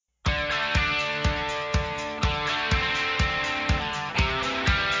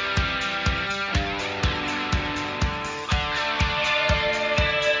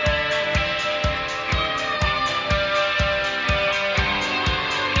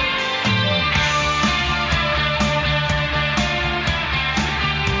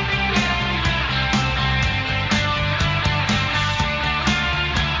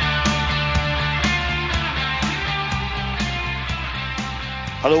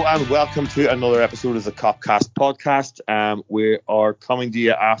Hello and welcome to another episode of the Copcast podcast. We are coming to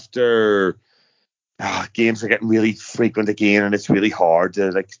you after games are getting really frequent again, and it's really hard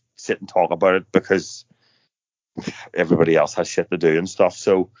to sit and talk about it because everybody else has shit to do and stuff.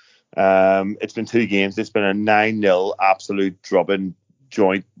 So it's been 2 games. It's been a 9-0 absolute drubbing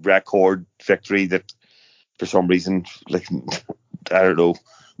joint record victory that for some reason, I don't know,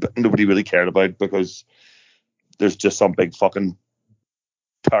 but nobody really cared about because there's just some big fucking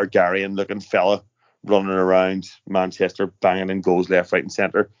Targaryen looking fella running around Manchester banging in goals left, right and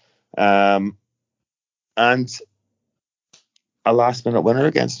centre, and a last minute winner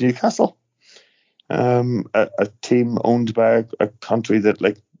against Newcastle, a team owned by a country that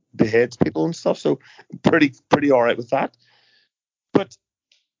beheads people and stuff, so pretty alright with that. But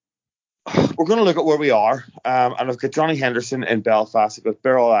we're going to look at where we are, and I've got Johnny Henderson in Belfast, I've got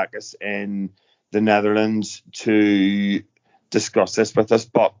Birol Akis in the Netherlands to discuss this with us.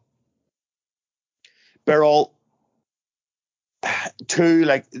 But Birol, 2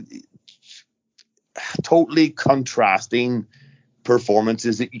 totally contrasting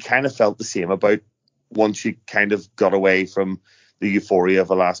performances that you kind of felt the same about once you kind of got away from the euphoria of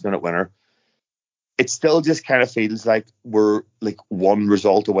a last minute winner. It still just kind of feels like we're one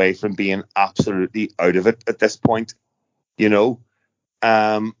result away from being absolutely out of it at this point,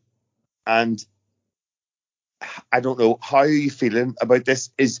 and I don't know, how are you feeling about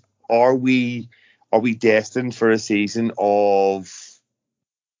this? Are we destined for a season of,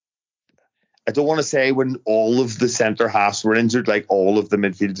 I don't want to say when all of the centre halves were injured, like all of the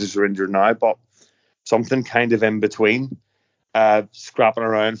midfielders are injured now, but something kind of in between, scrapping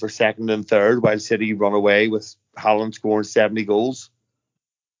around for second and third while City run away with Haaland scoring 70 goals?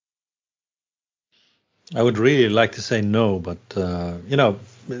 I would really like to say no, but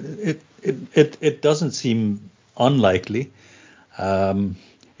it doesn't seem unlikely.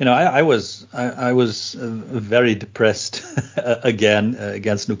 I was very depressed again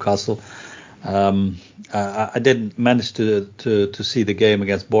against Newcastle. I didn't manage to see the game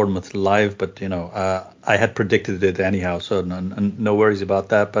against Bournemouth live, but I had predicted it anyhow, so no worries about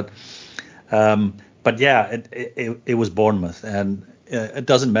that. But yeah, it was Bournemouth, and it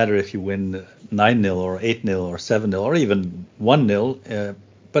doesn't matter if you win 9-0 or 8-0 or 7-0 or even 1-0.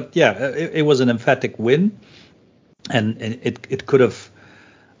 But yeah, it was an emphatic win, and it could have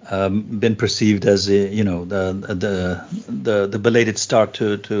been perceived as the belated start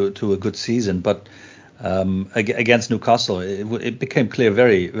to a good season. But against Newcastle, it became clear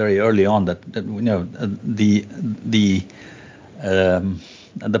very very early on that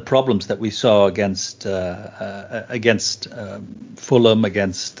the problems that we saw against Fulham,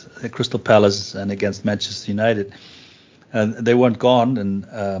 against Crystal Palace, and against Manchester United, they weren't gone,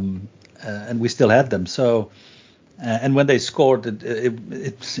 and we still had them. So, and when they scored,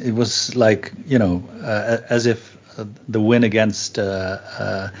 it was as if the win against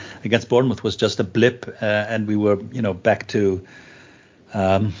Bournemouth was just a blip, and we were back to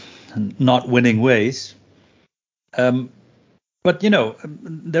not winning ways. But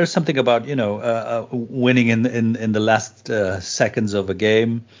there's something about winning in the last seconds of a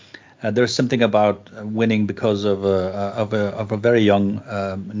game. There's something about winning because of a very young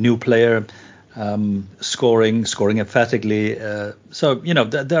new player scoring emphatically. So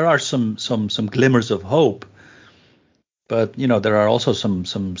there are some glimmers of hope, but there are also some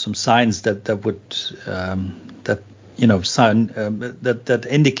signs that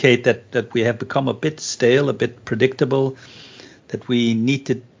indicate that we have become a bit stale, a bit predictable, that we need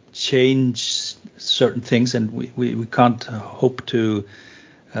to change certain things, and we can't hope to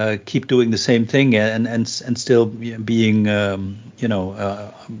keep doing the same thing and still being around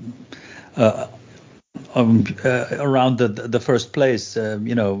the first place,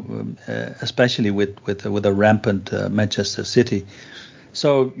 especially with a rampant Manchester City.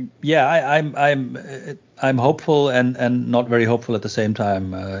 So yeah, I'm hopeful and not very hopeful at the same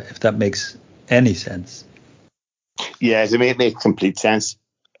time, if that makes any sense. Yeah, to me it makes complete sense.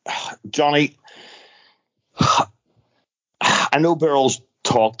 Johnny, I know Birol's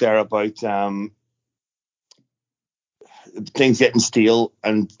talked there about things getting stale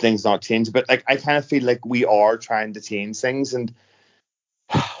and things not changing, but I kind of feel like we are trying to change things, and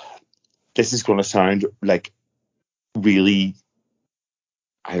this is going to sound like really,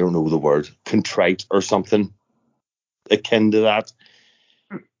 I don't know the word, contrite or something akin to that.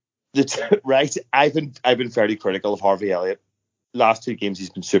 Right, I've been fairly critical of Harvey Elliott. Last 2 games he's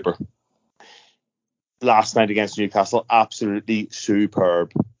been super. Last night against Newcastle, absolutely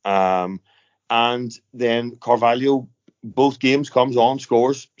superb. And then Carvalho, both games comes on,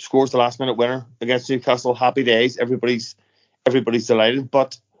 scores the last minute winner against Newcastle. Happy days, everybody's delighted.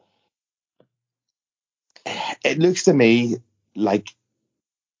 But It looks to me like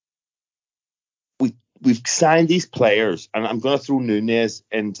we've signed these players, and I'm going to throw Nunez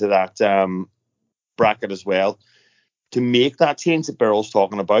into that bracket as well, to make that change that Beryl's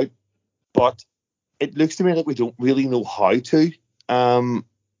talking about. But it looks to me like we don't really know how to.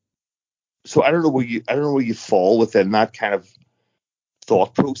 So I don't know where you fall within that kind of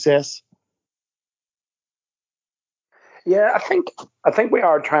thought process. Yeah, I think we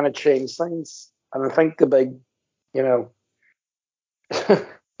are trying to change things, and I think the big, the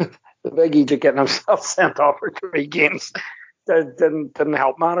big Egypt getting himself sent off for 3 games didn't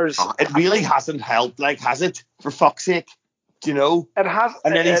help matters. It really hasn't helped, like, has it? For fuck's sake, do you know? It has.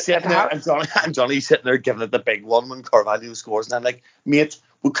 And then he's sitting there, and Johnny's sitting there giving it the big one when Carvalho scores, and I'm like, mate,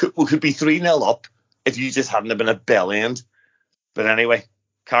 we could be 3-0 up if you just hadn't have been a bell end. But anyway,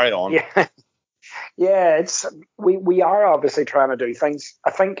 carry on. Yeah. Yeah, we are obviously trying to do things.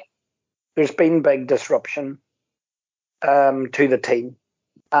 I think there's been big disruption to the team,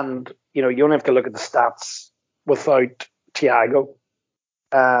 and you only have to look at the stats without Thiago.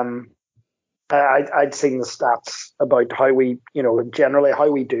 I'd seen the stats about how we, generally how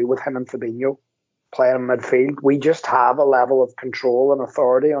we do with him and Fabinho playing in midfield. We just have a level of control and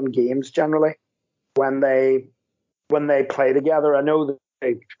authority on games generally when they play together. I know that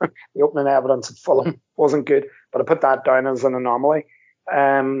the opening evidence at Fulham wasn't good, but I put that down as an anomaly.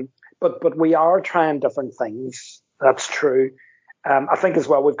 But we are trying different things. That's true. I think as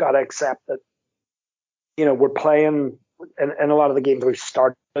well we've got to accept that we're playing in a lot of the games we've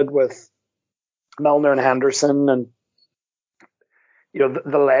started with Milner and Henderson, and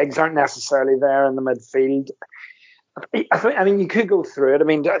the legs aren't necessarily there in the midfield. I mean, you could go through it. I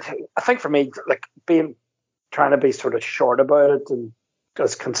mean, I think for me, like trying to be sort of short about it and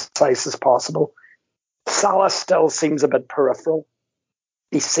as concise as possible. Salah still seems a bit peripheral.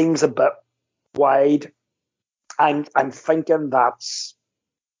 He seems a bit wide. I'm thinking that's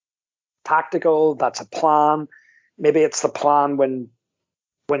tactical. That's a plan. Maybe it's the plan when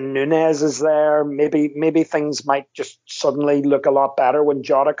Nunez is there. Maybe things might just suddenly look a lot better when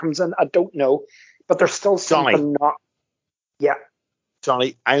Jota comes in. I don't know, but there's still something not. Yeah.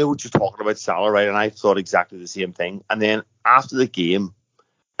 Johnny, I know what you're talking about, Salah, right? And I thought exactly the same thing. And then after the game,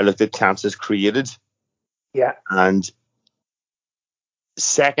 I looked at chances created. Yeah. And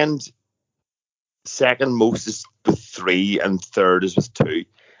second most is with 3, and third is with 2.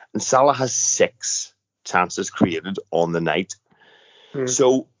 And Salah has 6 chances created on the night.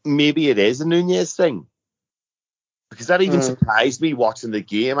 So maybe it is a Nunez thing. Because that even surprised me watching the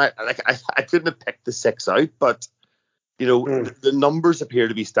game. I couldn't have picked the 6 out, but the numbers appear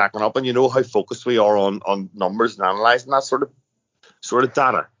to be stacking up, and you know how focused we are on numbers and analysing that sort of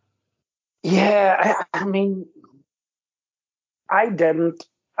data. Yeah, I mean, I didn't.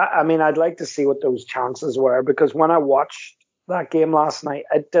 I mean, I'd like to see what those chances were, because when I watched that game last night,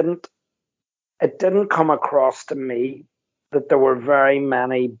 it didn't come across to me that there were very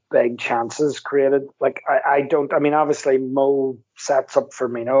many big chances created. Like I don't. I mean, obviously Mo sets up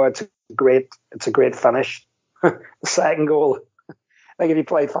Firmino. It's a great finish. The second goal. Like if you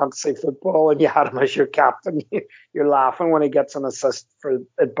play fantasy football and you had him as your captain, you're laughing when he gets an assist for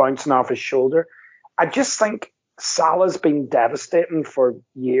it bouncing off his shoulder. I just think Salah's been devastating for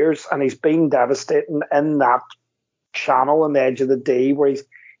years, and he's been devastating in that channel on the edge of the D where he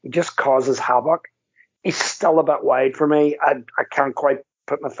just causes havoc. He's still a bit wide for me. I can't quite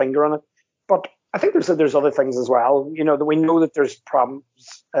put my finger on it, but I think there's other things as well. That we know that there's problems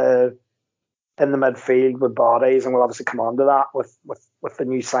in the midfield with bodies, and we'll obviously come on to that with the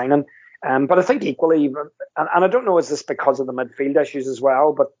new signing. But I think equally, and I don't know, is this because of the midfield issues as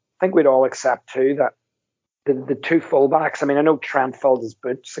well, but I think we'd all accept too that the 2 fullbacks, I mean, I know Trent filled his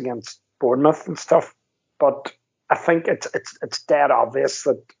boots against Bournemouth and stuff, but I think it's dead obvious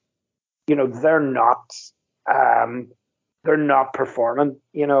that, they're not performing,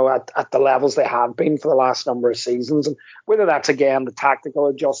 at the levels they have been for the last number of seasons. And whether that's, again, the tactical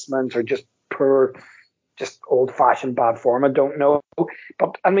adjustment or just poor, just old-fashioned bad form, I don't know.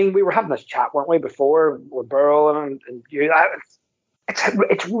 But, I mean, we were having this chat, weren't we, before with Burrell and you.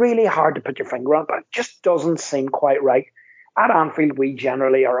 It's really hard to put your finger on, but it just doesn't seem quite right. At Anfield, we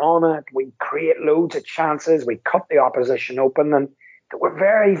generally are on it. We create loads of chances. We cut the opposition open, and there were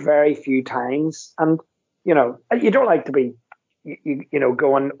very, very few times. And, you don't like to be,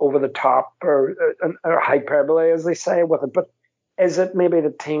 going over the top or hyperbole, as they say, with it. But is it maybe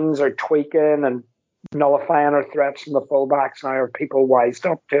the teams are tweaking and nullifying our threats from the fullbacks now? Are people wised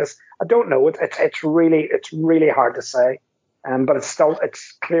up to us? I don't know. It's really hard to say. But it's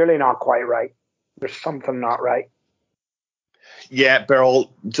clearly not quite right. There's something not right. Yeah,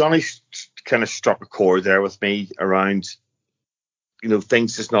 Beryl, Johnny's kind of struck a chord there with me around,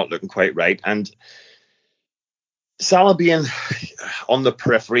 things just not looking quite right. And Salah being on the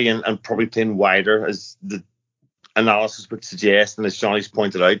periphery and probably playing wider, as the analysis would suggest, and as Johnny's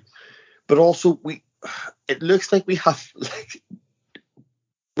pointed out. But also, it looks like we have,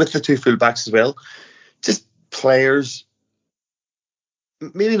 with the two fullbacks as well, just players,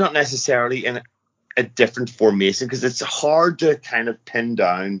 maybe not necessarily in a different formation, because it's hard to kind of pin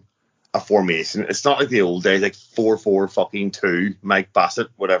down a formation. It's not like the old days, like 4-4-2, Mike Bassett,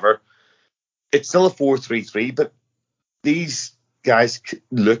 whatever. It's still a 4-3-3, but these guys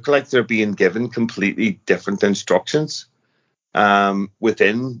look like they're being given completely different instructions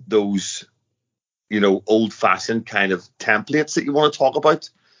within those, old-fashioned kind of templates that you want to talk about.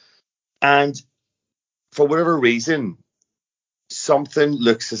 And for whatever reason, something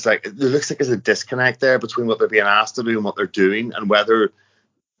looks like there's a disconnect there between what they're being asked to do and what they're doing, and whether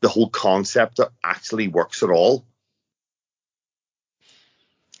the whole concept actually works at all.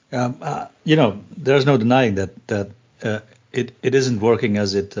 There's no denying that it isn't working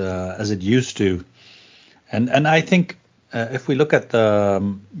as it used to, and I think if we look at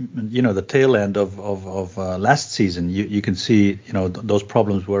the tail end of last season, you can see those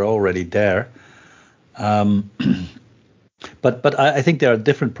problems were already there. But I think there are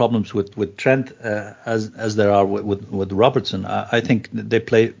different problems with Trent as there are with Robertson. I think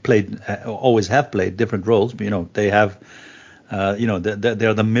they always have played different roles. They have.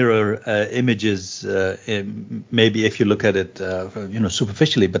 They're the mirror images. Maybe if you look at it,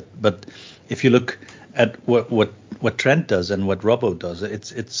 superficially, but if you look at what Trent does and what Robbo does,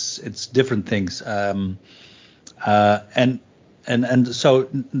 it's different things. And so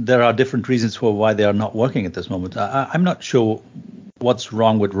there are different reasons for why they are not working at this moment. I'm not sure what's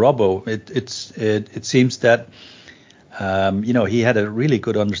wrong with Robbo. It seems that he had a really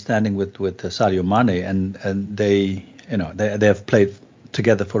good understanding with Sadio Mane, and they have played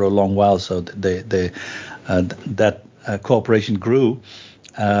together for a long while, so that cooperation grew.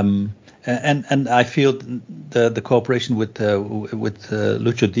 And I feel the cooperation with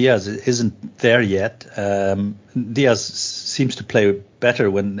Lucho Diaz isn't there yet. Diaz seems to play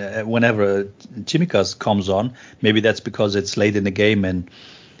better whenever Tsimikas comes on. Maybe that's because it's late in the game and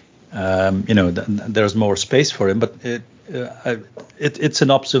there's more space for him. But it's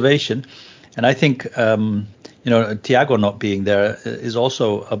an observation, and I think Thiago not being there is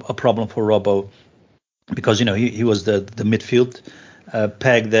also a problem for Robbo, because he was the midfield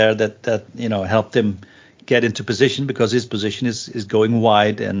peg there that helped him get into position, because his position is going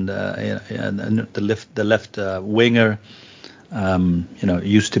wide, and the left winger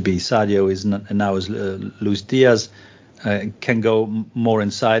used to be Sadio, now is Luis Diaz, can go more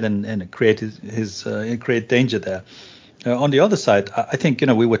inside and create danger there. On the other side, I think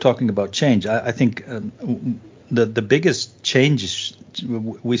we were talking about change. I think the biggest changes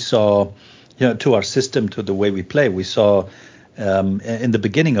we saw to our system, to the way we play, we saw in the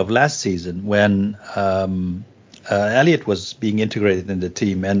beginning of last season when Elliott was being integrated in the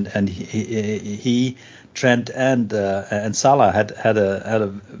team, and he Trent and Salah had a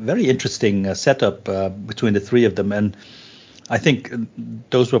very interesting setup between the three of them, and I think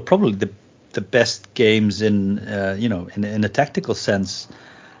those were probably the best games in a tactical sense.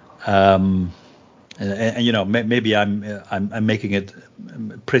 And maybe I'm making it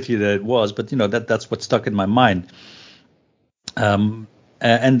pretty that it was, but that's what stuck in my mind. And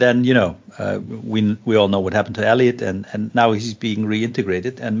then we all know what happened to Elliott, and now he's being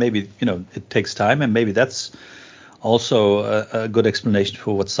reintegrated, and maybe it takes time, and maybe that's also a good explanation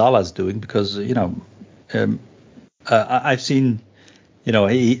for what Salah's doing, because I've seen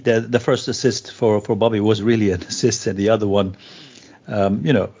the first assist for Bobby was really an assist, and the other one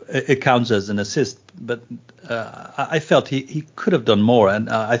it counts as an assist, but I felt he could have done more, and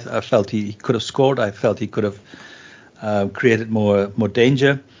I felt he could have scored. I felt he could have created more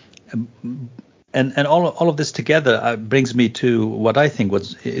danger, and all of this together brings me to what I think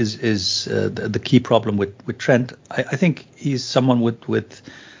is the key problem with Trent. I think he's someone with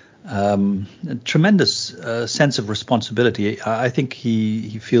a tremendous sense of responsibility. I think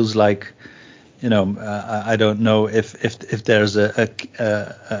he feels like I don't know if there's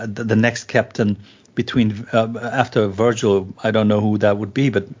the next captain between after Virgil. I don't know who that would be,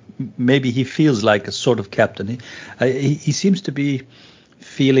 but maybe he feels like a sort of captain. He seems to be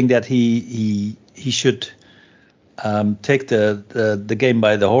feeling that he should take the game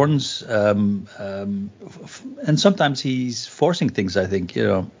by the horns, and sometimes he's forcing things. I think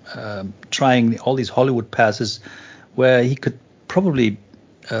trying all these Hollywood passes where he could probably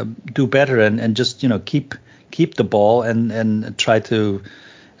do better and just keep the ball and try to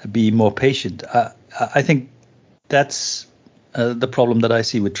be more patient. I think that's the problem that I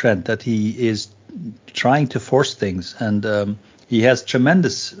see with Trent, that he is trying to force things, and he has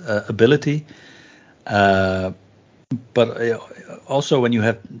tremendous ability. But also, when you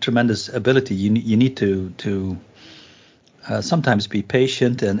have tremendous ability, you need to sometimes be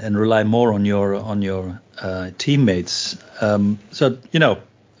patient and rely more on your teammates. So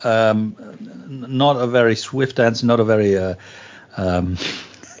not a very swift answer, not a very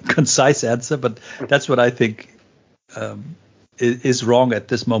concise answer, but that's what I think is wrong at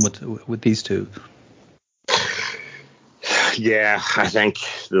this moment with these two. Yeah, I think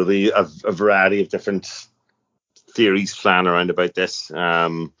there'll be a variety of different theories flying around about this,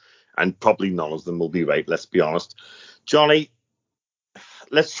 and probably none of them will be right, let's be honest. Johnny,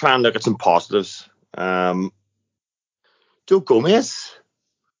 let's try and look at some positives. Joe Gomez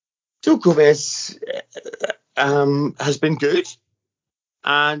has been good,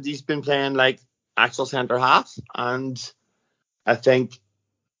 and he's been playing like actual centre half, and I think,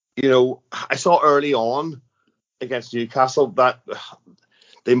 I saw early on against Newcastle that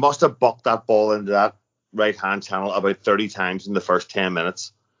they must have bucked that ball into that right-hand channel about 30 times in the first 10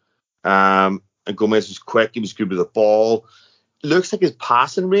 minutes. And Gomez was quick. He was good with the ball. Looks like his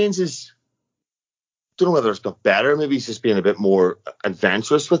passing range is, don't know whether it's got better. Maybe he's just being a bit more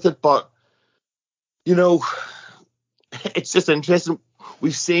adventurous with it. But, it's just interesting.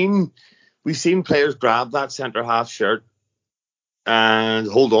 We've seen players grab that centre-half shirt and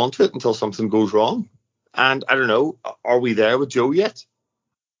hold on to it until something goes wrong. And I don't know, are we there with Joe yet?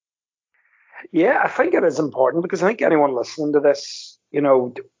 Yeah, I think it is important, because I think anyone listening to this,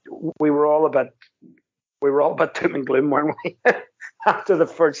 we were all a bit doom and gloom, weren't we? After the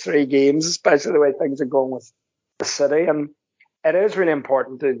first three games, especially the way things are going with the City. And it is really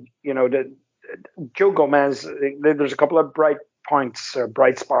important to Joe Gomez. There's a couple of bright points or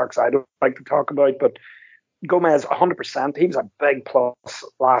bright sparks I'd like to talk about, but Gomez, 100%. He was a big plus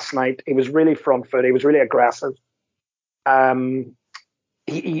last night. He was really front foot. He was really aggressive. You're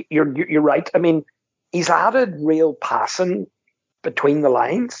right. I mean, he's added real passing between the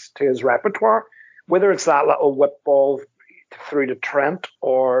lines to his repertoire. Whether it's that little whip ball through to Trent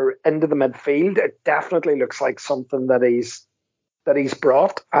or into the midfield, it definitely looks like something that he's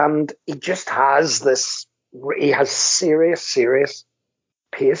brought. And he just has this. He has serious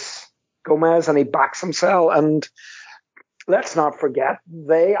pace, Gomez, and he backs himself. And let's not forget, him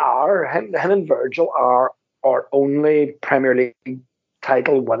and Virgil are our only Premier League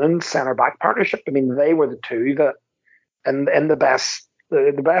title winning centre back partnership. I mean, they were the two that in the best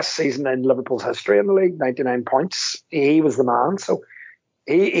season in Liverpool's history in the league, 99 points. He was the man. So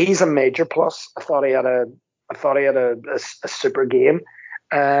he's a major plus. I thought he had a super game.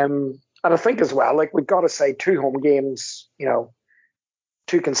 And I think as well, like, we've got to say, 2 home games, 2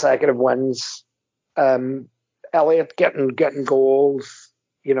 consecutive wins. Elliott getting goals,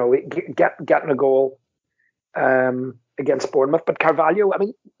 getting a goal against Bournemouth. But Carvalho, I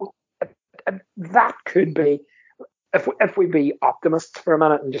mean, that could be, if we be optimists for a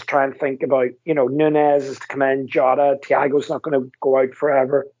minute and just try and think about, Nunez is to come in, Jota, Thiago's not going to go out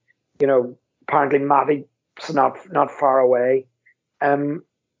forever. Apparently Mavi's not far away.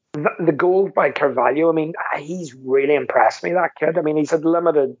 The goal by Carvalho, I mean, he's really impressed me, that kid. I mean, he's had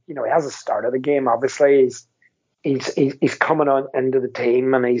limited, he hasn't started the game, obviously. He's coming on into the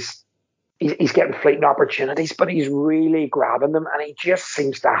team, and he's getting fleeting opportunities, but he's really grabbing them, and he just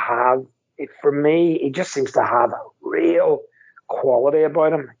seems to have, for me, he just seems to have a real quality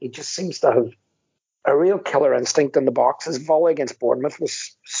about him. He just seems to have a real killer instinct in the box. His volley against Bournemouth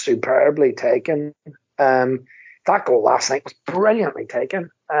was superbly taken. That goal last night was brilliantly taken.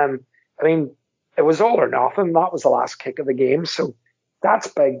 I mean, it was all or nothing. That was the last kick of the game. So that's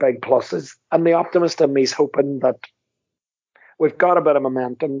big pluses. And the optimist in me is hoping that we've got a bit of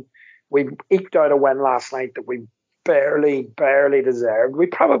momentum. We eked out a win last night that we barely deserved. We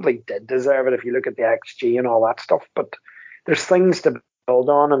probably did deserve it if you look at the XG and all that stuff. But there's things to build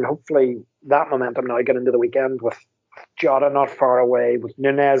on, and hopefully that momentum now get into the weekend with Jota not far away, with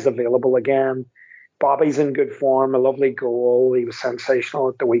Nunez available again. Bobby's in good form, a lovely goal. He was sensational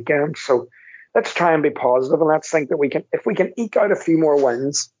at the weekend. So let's try and be positive, and let's think that if we can eke out a few more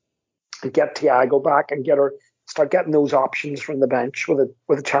wins and get Thiago back and start getting those options from the bench with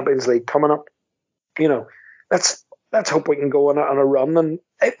the Champions League coming up, let's hope we can go on a run. And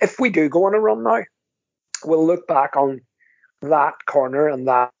if we do go on a run now, we'll look back on that corner and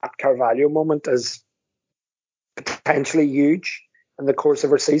that Carvalho moment as potentially huge in the course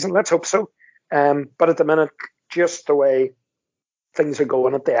of our season. Let's hope so. But at the minute, just the way things are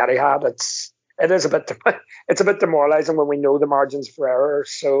going at the Etihad, it is it's a bit demoralising when we know the margins for error are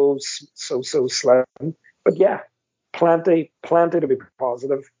so slim. But yeah, plenty to be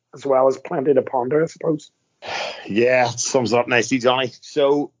positive as well as plenty to ponder, I suppose. Yeah, sums up nicely, Johnny.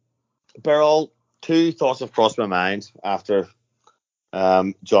 So, Beryl, two thoughts have crossed my mind after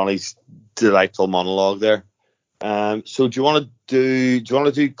Johnny's delightful monologue there. So, do you want to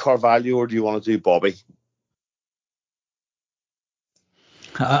do Carvalho or do you want to do Bobby?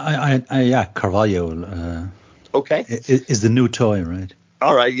 Yeah, Carvalho. Okay, is the new toy, right?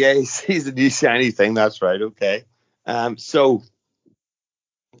 All right, yeah, he's the new shiny thing. That's right. Okay. So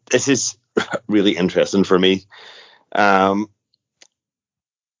this is really interesting for me.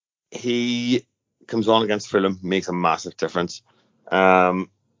 He comes on against Fulham, makes a massive difference.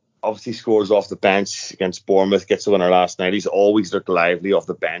 Obviously scores off the bench against Bournemouth, gets the winner last night. He's always looked lively off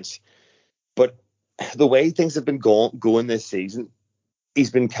the bench. But the way things have been going this season,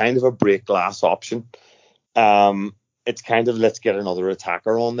 he's been kind of a break glass option. It's kind of, let's get another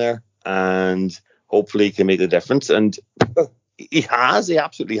attacker on there and hopefully he can make a difference. And he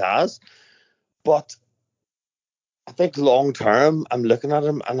absolutely has. But I think long term, I'm looking at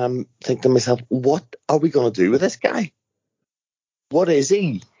him and I'm thinking to myself, what are we going to do with this guy? What is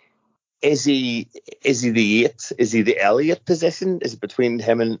he? Is he the 8? Is he the Elliott position? Is it between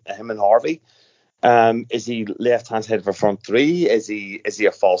him and Harvey? Is he left hand side for front 3? Is he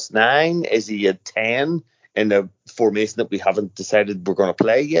a false 9? Is he a 10 in a formation that we haven't decided we're going to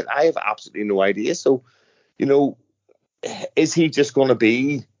play yet? I have absolutely no idea. So, is he just going to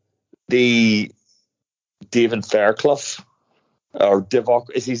be the David Fairclough or Divock?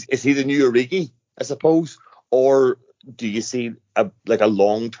 Is he the new Origi, I suppose? Or do you see a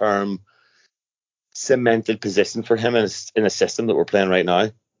long-term cemented position for him in a system that we're playing right now?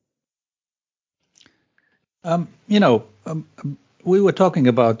 We were talking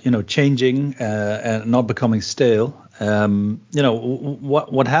about, changing and not becoming stale.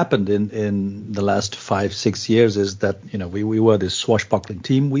 What happened in the last 5-6 years is that, we were this swashbuckling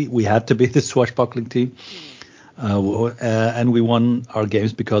team. We had to be this swashbuckling team. And we won our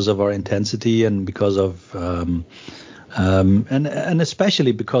games because of our intensity and because of and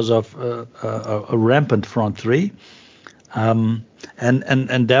especially because of a rampant front 3. And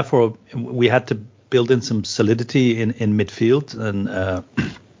therefore we had to build in some solidity in midfield and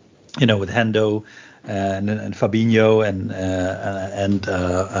with Hendo and Fabinho and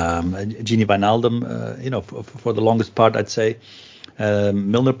Gini Wijnaldum, for the longest part, I'd say.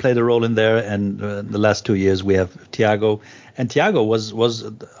 Milner played a role in there, and the last 2 years we have Thiago. And Thiago was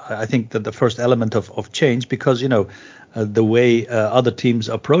I think, that the first element of change, because the way other teams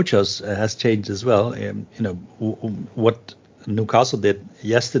approach us has changed as well. What Newcastle did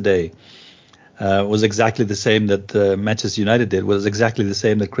yesterday was exactly the same that Manchester United did, was exactly the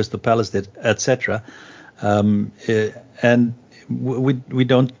same that Crystal Palace did, etc. And we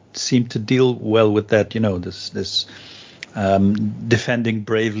don't seem to deal well with that. This defending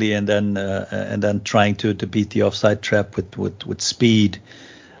bravely and then trying to beat the offside trap with speed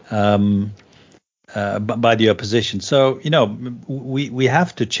by the opposition. So we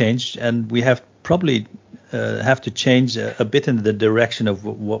have to change, and we have probably have to change a bit in the direction of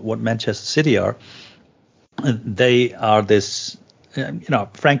what Manchester City are. They are this,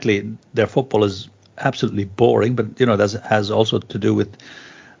 frankly, their football is absolutely boring, but that has also to do with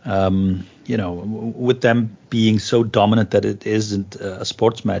with them being so dominant that it isn't a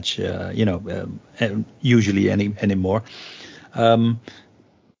sports match, usually anymore.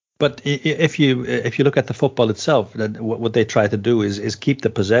 But if you look at the football itself, what they try to do is keep the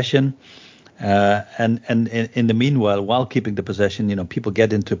possession, and in the meanwhile, while keeping the possession, people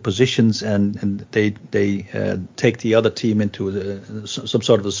get into positions and they take the other team into some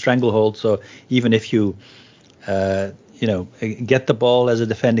sort of a stranglehold. So even if you get the ball as a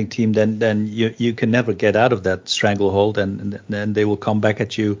defending team, then you can never get out of that stranglehold, and then they will come back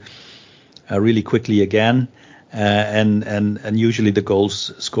at you really quickly again. And usually the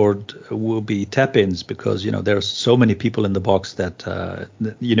goals scored will be tap-ins, because there's so many people in the box that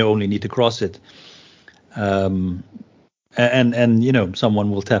only need to cross it, and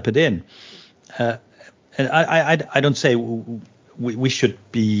someone will tap it in. And I don't say we should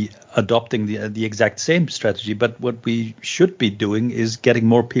be adopting the exact same strategy, but what we should be doing is getting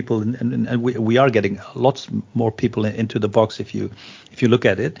more people, and we are getting lots more people into the box if you look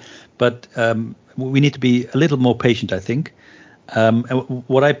at it. But we need to be a little more patient, I think. And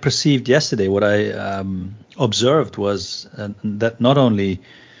what I perceived yesterday, what I observed was that not only,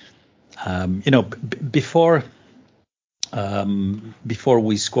 before before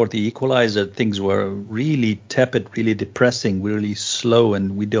we scored the equalizer, things were really tepid, really depressing, really slow,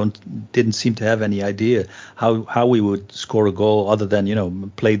 and we didn't seem to have any idea how we would score a goal other than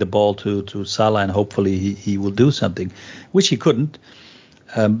play the ball to Salah and hopefully he will do something, which he couldn't.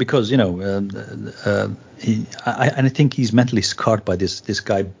 Because I think he's mentally scarred by this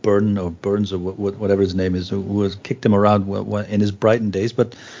guy Burns or whatever his name is, who has kicked him around in his Brighton days.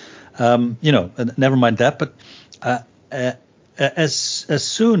 But never mind that. But as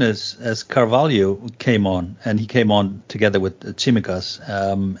soon as Carvalho came on, and he came on together with Tsimikas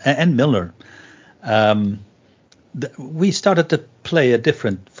and Milner, we started to play a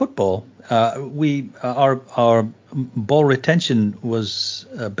different football. Our ball retention was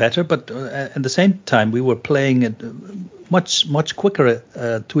better, but at the same time we were playing it much quicker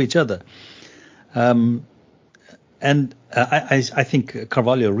to each other. And I think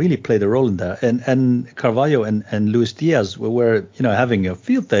Carvalho really played a role in that. And Carvalho and Luis Diaz were having a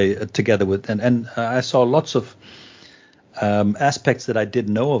field day together with, and I saw lots of aspects that I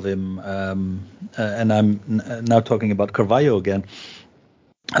didn't know of him. And I'm now talking about Carvalho again.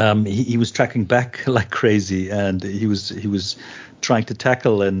 He was tracking back like crazy, and he was trying to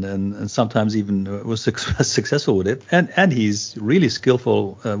tackle and sometimes even was successful with it. And he's really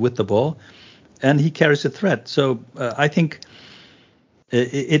skillful with the ball, and he carries a threat. So I think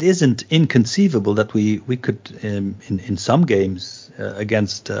it isn't inconceivable that we could in some games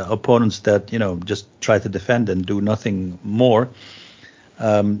against opponents that just try to defend and do nothing more,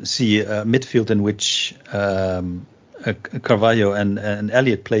 see a midfield in which Carvalho and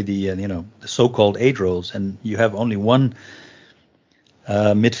Elliott play the so-called 8 roles, and you have only one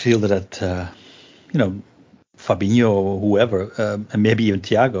midfielder that Fabinho or whoever, and maybe even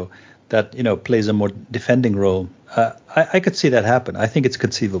Thiago, that plays a more defending role. I could see that happen. I think it's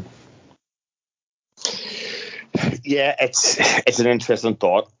conceivable. Yeah, it's an interesting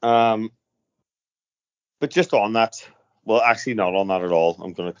thought. But just on that, well, actually not on that at all.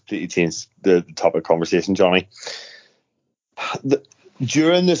 I'm going to completely change the topic of conversation, Johnny.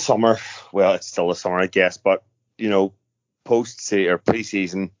 During the summer, well, it's still the summer, I guess, but post or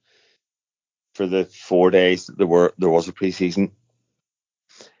pre-season, for the 4 days there was a pre-season,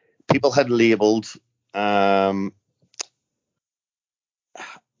 people had labelled not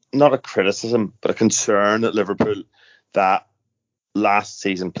a criticism but a concern at Liverpool that last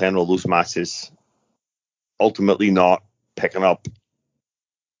season playing all those matches, ultimately not picking up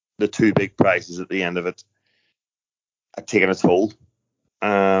the 2 big prizes at the end of it, had taken a toll,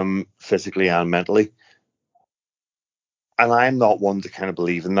 physically and mentally. And I'm not one to kind of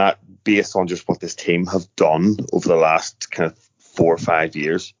believe in that based on just what this team have done over the last kind of 4 or 5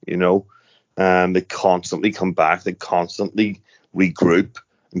 years. They constantly come back, they constantly regroup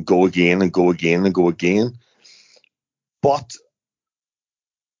and go again and go again and go again. But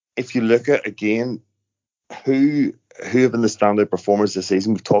if you look at, again, who have been the standout performers this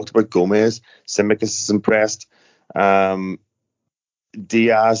season, we've talked about Gomez. Tsimikas has impressed.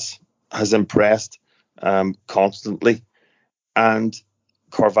 Diaz has impressed constantly. And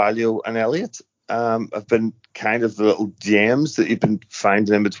Carvalho and Elliott have been kind of the little gems that you've been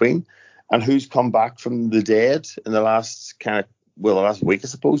finding in between. And who's come back from the dead in the last the last week, I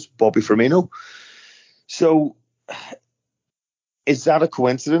suppose? Bobby Firmino. So is that a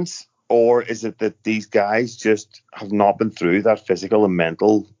coincidence, or is it that these guys just have not been through that physical and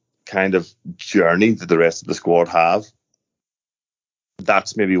mental kind of journey that the rest of the squad have?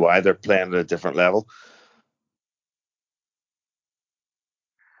 That's maybe why they're playing at a different level.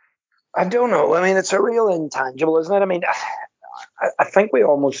 I don't know. I mean, it's a real intangible, isn't it? I mean, I think we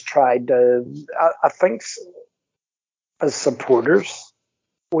almost tried to. I think as supporters,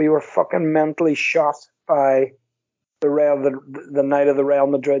 we were fucking mentally shocked by the night of the Real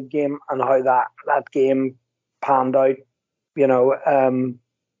Madrid game and how that game panned out. It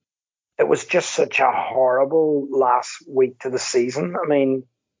was just such a horrible last week to the season. I mean,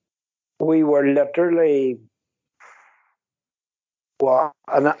 we were literally a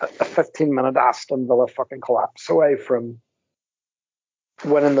 15-minute Aston Villa fucking collapse away from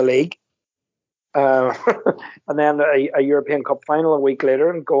winning the league. And then a European Cup final a week later,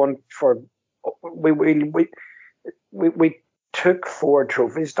 and going for we took 4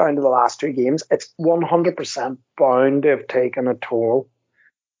 trophies down to the last 2 games. It's 100% bound to have taken a toll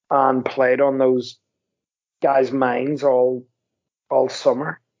and played on those guys' minds all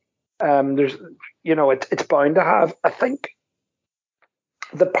summer. There's it's bound to have. I think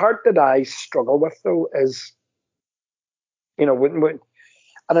the part that I struggle with, though, is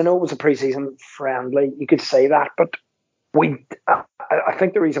and I know it was a preseason friendly, you could say that, but I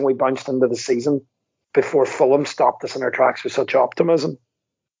think the reason we bounced into the season before Fulham stopped us in our tracks with such optimism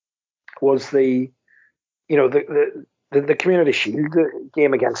was the Community Shield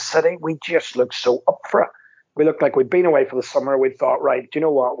game against City. We just looked so up for it. We looked like we'd been away for the summer. We thought, right, do you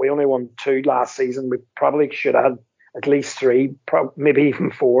know what? We only won 2 last season. We probably should have had at least 3, maybe even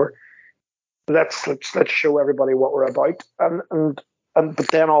 4. Let's show everybody what we're about. But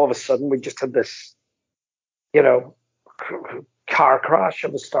then all of a sudden we just had this, car crash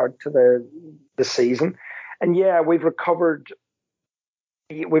at the start to the season. And yeah, we've recovered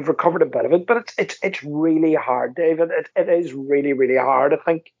a bit of it, but it's really hard, David. It is really, really hard. I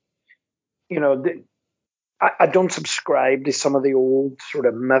think, I don't subscribe to some of the old sort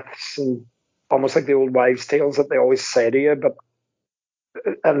of myths and almost like the old wives' tales that they always say to you,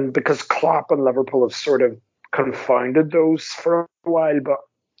 and because Klopp and Liverpool have sort of confounded those for a while, but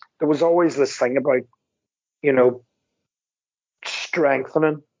there was always this thing about,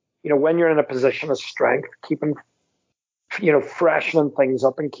 strengthening, when you're in a position of strength, keeping, freshening things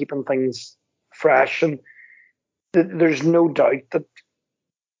up and keeping things fresh. And there's no doubt that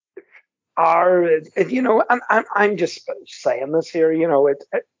and I'm just saying this here,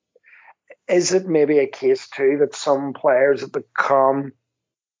 is it maybe a case too that some players have become,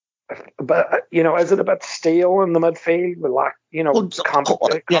 but is it a bit stale in the midfield? Maybe in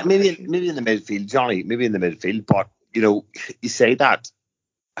the midfield, Johnny. Maybe in the midfield, but you say that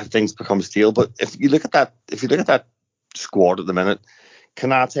have things become stale. But if you look at that squad at the minute,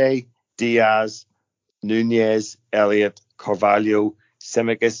 Konate, Diaz, Nunez, Elliott, Carvalho,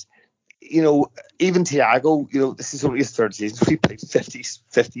 Tsimikas, even Thiago, this is only his 3rd season. We played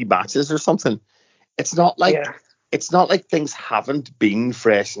 50 matches or something. It's not like things haven't been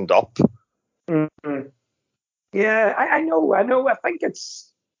freshened up. Mm-hmm. Yeah, I know. I think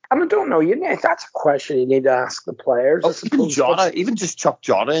it's. I don't know. That's a question you need to ask the players. Even Jota, even just chuck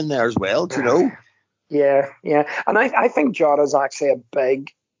Jota in there as well. Do you know? Yeah, and I think Jota's actually a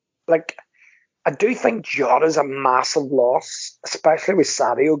big, I do think Jota's a massive loss, especially with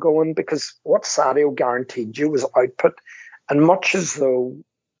Sadio going, because what Sadio guaranteed you was output. And much as though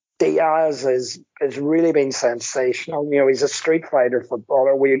Diaz has really been sensational, he's a street fighter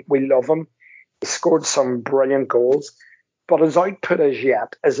footballer. We love him. He scored some brilliant goals, but his output as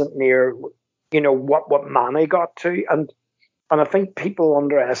yet isn't near, what Mane got to. And I think people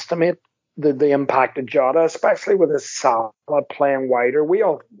underestimate the impact of Jota, especially with his Salah playing wider. We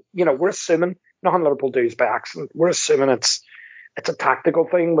all, we're assuming, nothing Liverpool do is by accident. We're assuming it's a tactical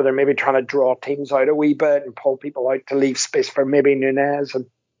thing where they're maybe trying to draw teams out a wee bit and pull people out to leave space for maybe Nunez.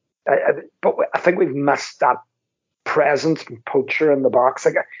 But I think we've missed that presence and poacher in the box.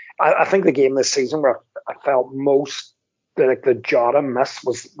 I think the game this season where I felt most the Jota miss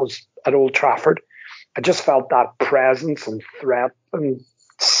was at Old Trafford. I just felt that presence and threat and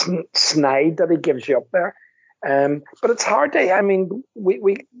snide that he gives you up there. But it's hard to,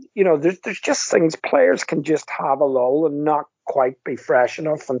 there's just things players can just have a lull and not quite be fresh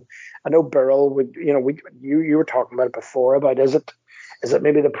enough. And I know Burrell would, you were talking about it before about is it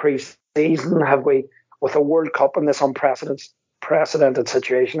maybe the pre-season? Have we, with a World Cup in this unprecedented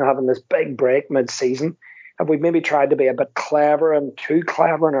situation, having this big break mid-season, have we maybe tried to be a bit clever and too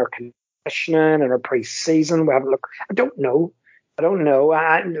clever in our conditioning and our pre-season? We haven't looked. I don't know.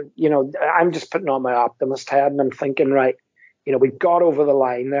 I'm just putting on my optimist head and I'm thinking, right, we got over the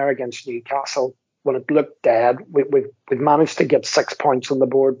line there against Newcastle when it looked dead. We've managed to get 6 points on the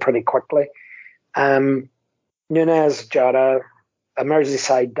board pretty quickly. Nunez, Jota, a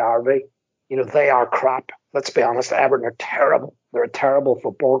Merseyside derby, they are crap. Let's be honest. Everton are terrible. They're a terrible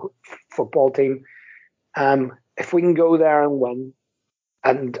football team. If we can go there and win,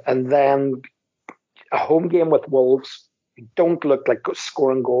 and then a home game with Wolves, don't look like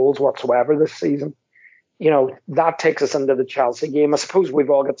scoring goals whatsoever this season. That takes us into the Chelsea game. I suppose we've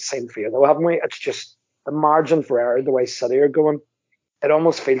all got the same fear though, haven't we? It's just the margin for error, the way City are going. It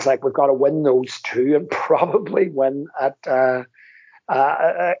almost feels like we've got to win those 2 and probably win at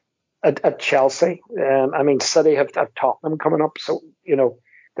Chelsea. City have Tottenham coming up, so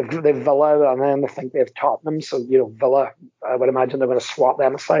they've Villa and then I think they have Tottenham. So Villa, I would imagine they're going to swap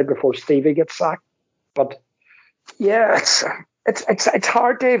them aside before Stevie gets sacked. But yeah, it's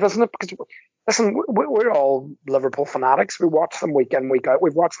hard, Dave, isn't it? Because listen, we're all Liverpool fanatics. We watch them week in, week out.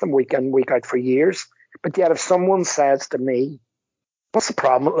 We've watched them week in, week out for years. But yet, if someone says to me, "What's the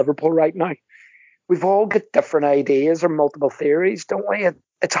problem at Liverpool right now?" We've all got different ideas or multiple theories, don't we?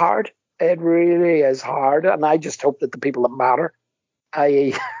 It's hard. It really is hard. And I just hope that the people that matter,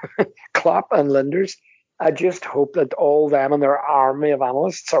 i.e. Klopp and Linders, I just hope that all them and their army of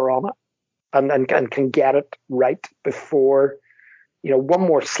analysts are on it and can get it right before, one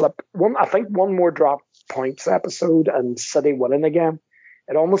more slip. I think one more drop points episode and City winning again,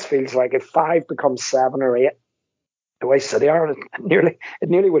 it almost feels like if 5 becomes 7 or 8, the way City are, it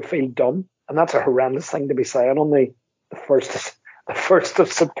nearly would feel done. And that's a horrendous thing to be saying on the first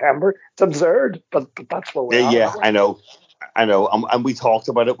of September. It's absurd, but that's where we are. Yeah, I know. And we talked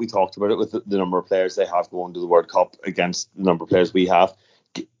about it. We talked about it with the number of players they have going to the World Cup against the number of players we have.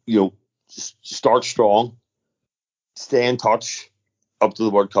 Start strong, stay in touch up to the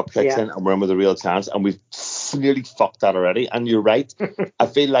World Cup kicks in, and we're in with a real chance. And we've nearly fucked that already. And you're right. I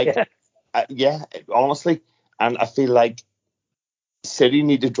feel like, honestly, and I feel like City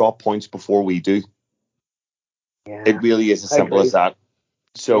need to drop points before we do. Yeah, it really is as simple as that.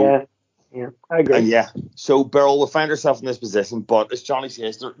 So, I agree. And so Beryl will find herself in this position, but as Johnny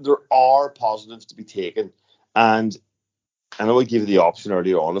says, there are positives to be taken. And I know I gave you the option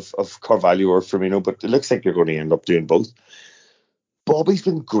earlier on of Carvalho or Firmino, but it looks like you're going to end up doing both. Bobby's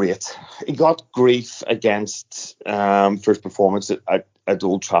been great. He got grief against first performance at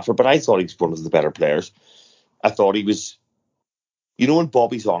Old Trafford, but I thought he was one of the better players. I thought he was, when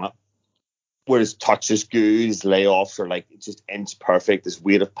Bobby's on it, where his touch is good, his layoffs are like just inch perfect, his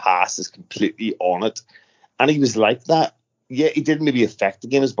weight of pass is completely on it. And he was like that. Yeah, he didn't maybe affect the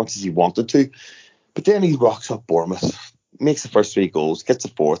game as much as he wanted to, but then he rocks up Bournemouth, makes the first 3 goals, gets a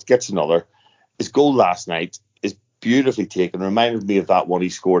fourth, gets another. His goal last night is beautifully taken. Reminded me of that one he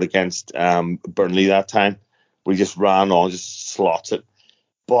scored against Burnley that time, where he just ran on, just slots it.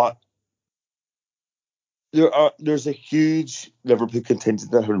 But there's a huge Liverpool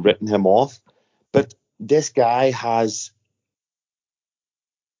contingent that had written him off. But this guy has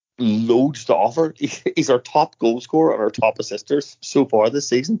loads to offer. He's our top goal scorer and our top assisters so far this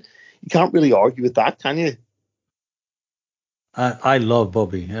season. You can't really argue with that, can you? I love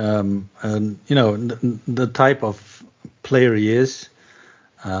Bobby. And the type of player he is.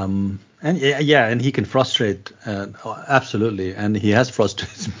 And he can frustrate absolutely, and he has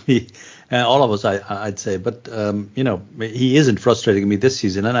frustrated me, all of us, I'd say. But he isn't frustrating me this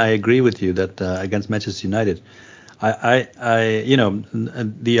season, and I agree with you that against Manchester United, the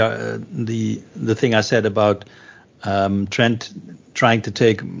thing I said about Trent trying to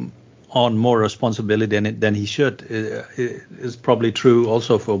take on more responsibility than he should is probably true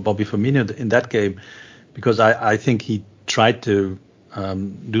also for Bobby Firmino in that game, because I think he tried to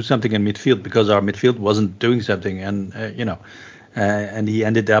do something in midfield because our midfield wasn't doing something, and and he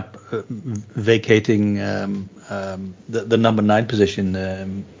ended up vacating the number 9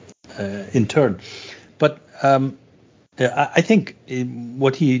 position in turn. But I think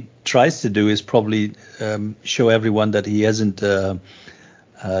what he tries to do is probably show everyone that he hasn't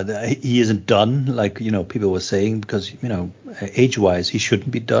done, like people were saying, because age-wise he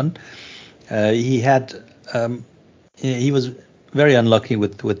shouldn't be done. He was very unlucky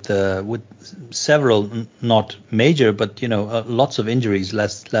with several, not major, but lots of injuries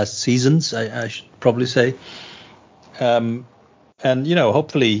last seasons, I should probably say. And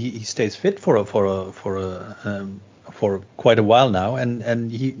hopefully he stays fit for quite a while now,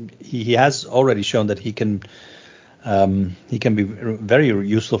 and he has already shown that he can be very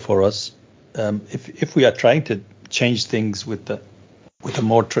useful for us if we are trying to change things with a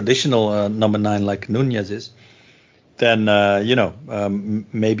more traditional number 9 like Nunez is. Then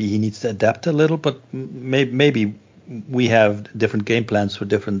maybe he needs to adapt a little, but maybe we have different game plans for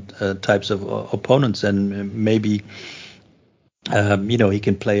different types of opponents, and maybe he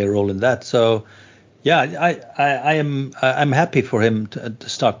can play a role in that. So I'm happy for him to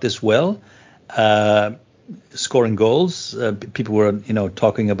start this well, scoring goals. People were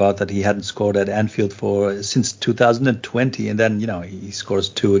talking about that he hadn't scored at Anfield since 2020, and then he scores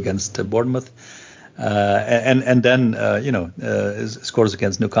 2 against Bournemouth. And then scores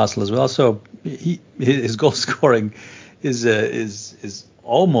against Newcastle as well. So his goal scoring is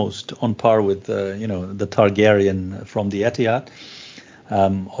almost on par with the Targaryen from the Etihad.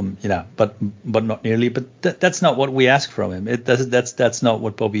 But not nearly. But that's not what we ask from him. That's not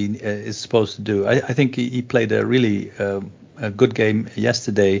what Bobby is supposed to do. I think he played a really a good game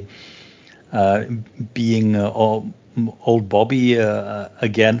yesterday, being old Bobby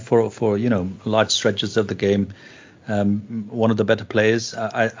again for large stretches of the game. One of the better players,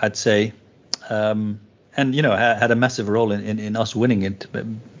 I'd say, and had a massive role in us winning it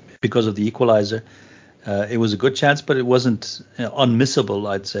because of the equalizer. It was a good chance, but it wasn't unmissable,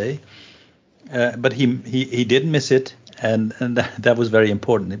 I'd say. But he did miss it, and that was very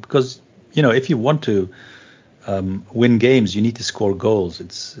important, because if you want to win games, you need to score goals.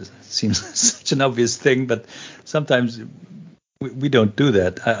 It seems such an obvious thing, but sometimes we don't do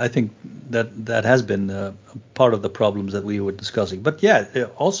that. I think that has been part of the problems that we were discussing. But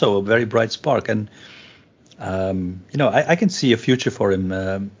also a very bright spark, and I can see a future for him,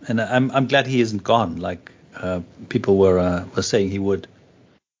 and I'm glad he isn't gone like people were saying he would.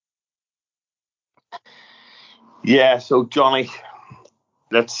 Yeah, so Johnny,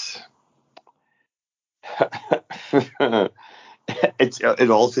 let's.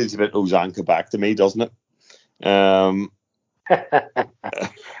 It all seems a bit Ozanka back to me, doesn't it?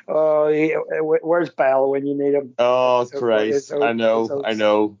 Where's Bell when you need him? Oh Christ! I know.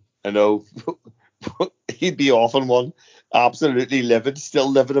 He'd be off on one, absolutely livid, still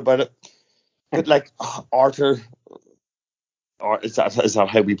livid about it. But like Arthur, or is that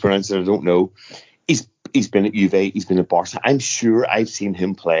how we pronounce it? I don't know. He's been at Juve, he's been at Barca. I'm sure I've seen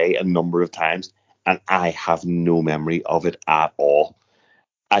him play a number of times, and I have no memory of it at all.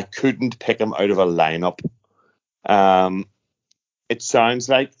 I couldn't pick him out of a lineup. It sounds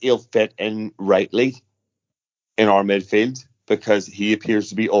like he'll fit in rightly in our midfield because he appears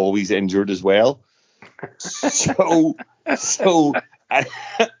to be always injured as well. So I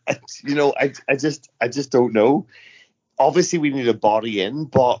just don't know. Obviously, we need a body in,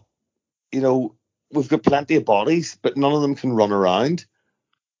 but we've got plenty of bodies, but none of them can run around.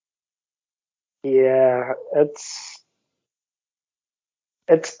 Yeah, it's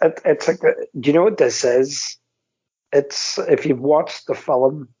like, do you know what this is? It's, if you've watched the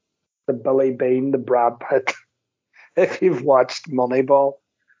film, the Billy Bean, the Brad Pitt, if you've watched Moneyball,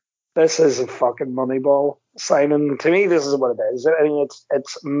 this is a fucking Moneyball signing. To me, this is what it is. I mean,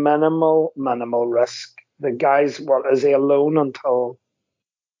 it's minimal risk. The guy's, what is he, alone until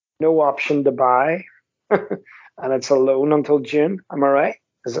no option to buy, and it's a loan until June. Am I right?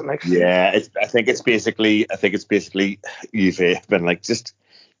 Is it next year? Yeah, I think it's basically you've been like, just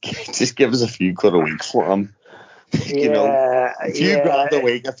give us a few quid a week for him. A few grand a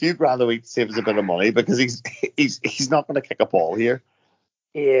week to save us a bit of money, because he's not going to kick a ball here.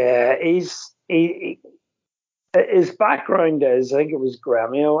 Yeah, his background is, I think it was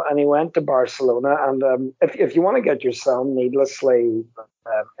Gremio, and he went to Barcelona. And if you want to get yourself needlessly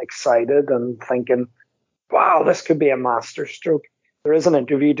excited and thinking, wow, this could be a masterstroke, there is an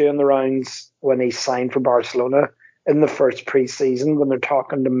interview doing the rounds when he signed for Barcelona in the first preseason, when they're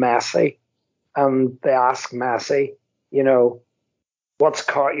talking to Messi, and they ask Messi, what's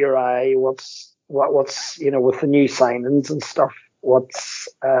caught your eye? What's with the new signings and stuff? What's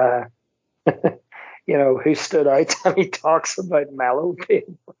who stood out? And he talks about Melo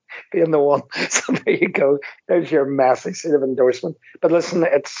being the one. So there you go. There's your Messi sort of endorsement. But listen,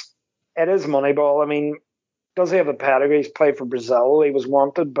 it is Moneyball. I mean, does he have a pedigree? He's played for Brazil. He was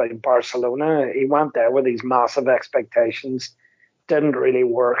wanted by Barcelona. He went there with these massive expectations. Didn't really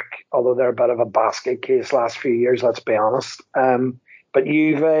work, although they're a bit of a basket case last few years, let's be honest. But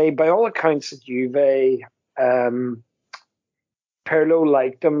Juve, by all accounts at Juve, Pirlo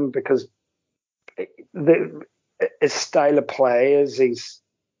liked him because his style of play is he's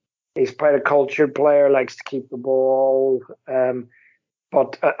quite a cultured player, likes to keep the ball.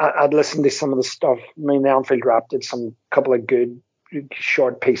 But I'd listened to some of the stuff. I mean, the Anfield Wrap did some couple of good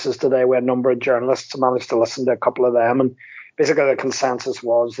short pieces today with a number of journalists. I managed to listen to a couple of them, and basically the consensus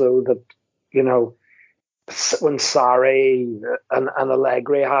was, though, that when Sarri and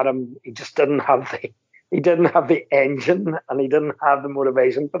Allegri had him, he just didn't have the engine, and he didn't have the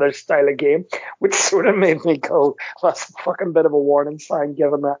motivation for their style of game, which sort of made me go, well, that's a fucking bit of a warning sign,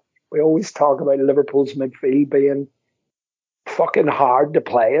 given that we always talk about Liverpool's midfield being fucking hard to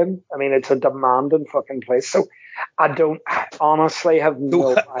play in. I mean, it's a demanding fucking place. So I don't honestly have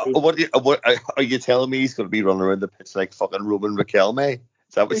no idea. What are you telling me? He's going to be running around the pitch like fucking Ruben Riquelme?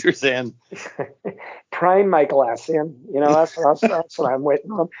 Is that what you're saying? Prime Michael Essien. That's what I'm waiting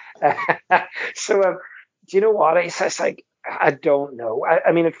on. So do you know what? It's like, I don't know.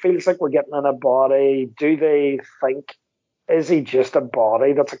 I mean, it feels like we're getting in a body. Do they think, is he just a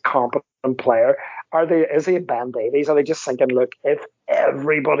body that's a competent player? Is he a band-aid? Are they just thinking, look, if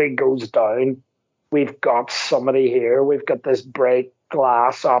everybody goes down, we've got somebody here. We've got this break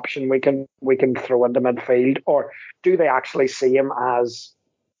glass option we can throw into midfield? Or do they actually see him as,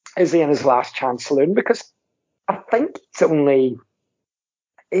 is he in his last chance saloon? Because I think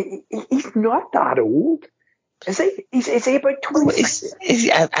he's not that old. Is he? Is he about 26?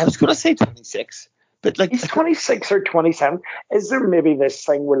 I was going to say 26. But like, he's 26 or 27. Is there maybe this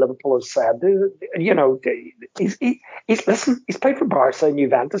thing where Liverpool have said, he's played for Barca and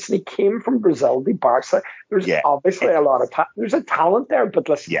Juventus, and he came from Brazil to Barca. There's obviously a lot of there's a talent there, but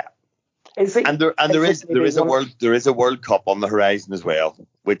listen, is he? And there is a World Cup on the horizon as well,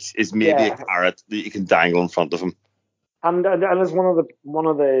 which is maybe a carrot that you can dangle in front of him. And as one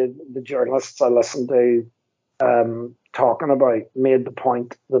of the journalists I listened to talking about made the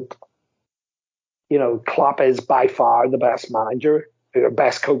point that, Klopp is by far the best manager, or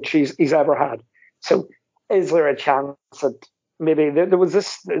best coach he's ever had. So is there a chance that maybe there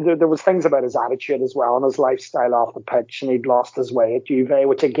was things about his attitude as well and his lifestyle off the pitch, and he'd lost his way at Juve,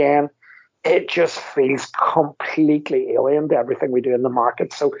 which again, it just feels completely alien to everything we do in the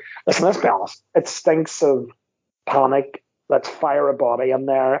market. So listen, let's be honest, it stinks of panic. Let's fire a body in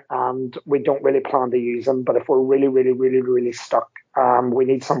there, and we don't really plan to use him. But if we're really, really, really, really stuck, we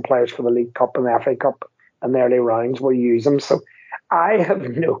need some players for the League Cup and the FA Cup in the early rounds. We'll use them. So I have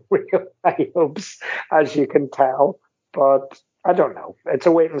no real high hopes, as you can tell. But I don't know. It's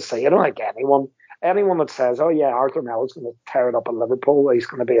a wait and see. I don't think anyone that says, "Oh yeah, Arthur Melo's going to tear it up at Liverpool, he's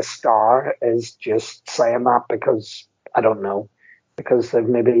going to be a star," is just saying that because I don't know, because they've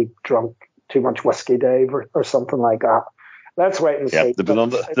maybe drunk too much whiskey, Dave, or something like that. Let's wait and see. Yeah, they've been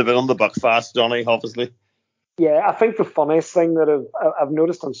on the buck fast, Johnny, obviously. Yeah, I think the funniest thing that I've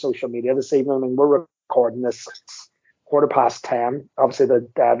noticed on social media this evening, I mean, we're recording this, it's 10:15. Obviously, the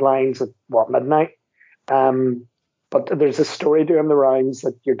deadline's at midnight. But there's a story doing the rounds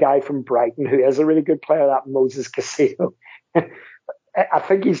that your guy from Brighton, who is a really good player, that Moses Caicedo, I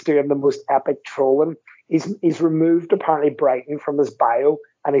think he's doing the most epic trolling. He's removed apparently Brighton from his bio,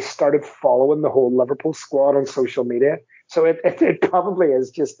 and he started following the whole Liverpool squad on social media. So it probably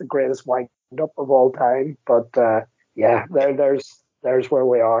is just the greatest wind up of all time. But yeah, there's where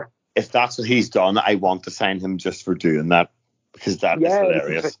we are. If that's what he's done, I want to sign him just for doing that, because that is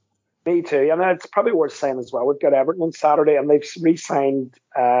hilarious. Me too. And it's probably worth saying as well, we've got Everton on Saturday, and they've re-signed.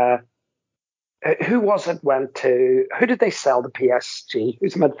 Who was it? Who did they sell to PSG?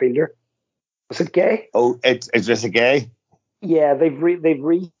 Who's a midfielder? Was it Gay? Oh, it's just a Gay. Yeah, they've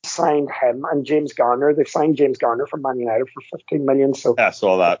re-signed him and James Garner. They've signed James Garner from Man United for 15 million. So I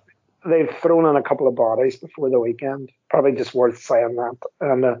saw that. They've thrown in a couple of bodies before the weekend. Probably just worth saying that.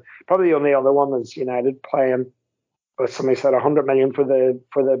 And probably the only other one is United playing. Somebody said 100 million for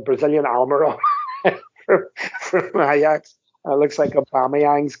the Brazilian Almiron from Ajax. It looks like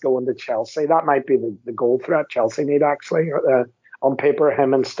Aubameyang's going to Chelsea. That might be the goal threat Chelsea need, actually. On paper,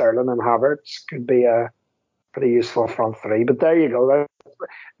 him and Sterling and Havertz could be a pretty useful front three. But there you go.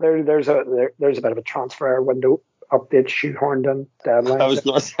 There's a bit of a transfer window update shoehorned in deadline. I was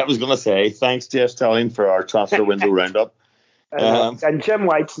going to say thanks, Jeff Stallion, for our transfer window roundup. And Jim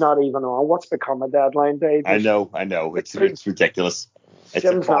White's not even on. What's become a deadline day? I know. It's ridiculous. It's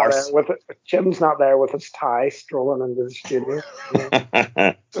Jim's not there with his tie strolling into the studio.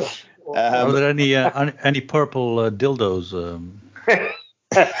 Are there any purple dildos?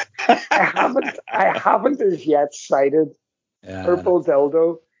 I haven't as yet cited purple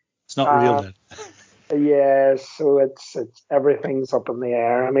dildo. It's not real then. Yeah, so it's everything's up in the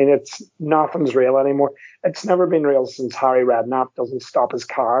air. I mean, nothing's real anymore. It's never been real since Harry Redknapp doesn't stop his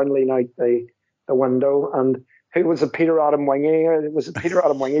car and lean out the window. And who was it? Peter Adamwingie? Was it Peter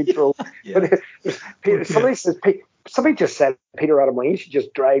Adamwingie drove? Yeah. Somebody just said Peter Adamwingie should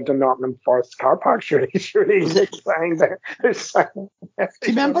just drive to Nottingham Forest car park. Surely he's saying there. Do you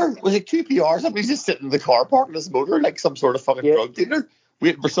remember? Was it QPR? Somebody's just sitting in the car park in his motor like some sort of fucking drug dealer,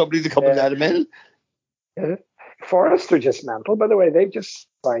 waiting for somebody to come and let him in. Yeah. Forest are just mental. By the way, they've just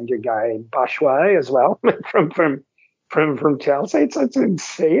signed your guy Batshuayi as well from Chelsea. It's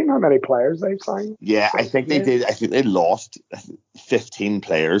insane how many players they've signed. Yeah, I think they did. I think they lost 15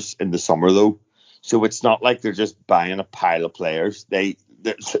 players in the summer though, so it's not like they're just buying a pile of players. They're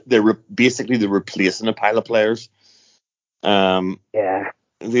basically replacing a pile of players. Yeah. I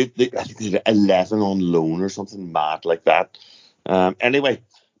think they did 11 on loan or something mad like that. Anyway,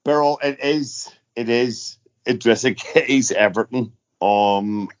 Beryl, it is Idrissa Gueye's Everton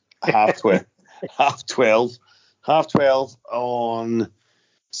half 12 on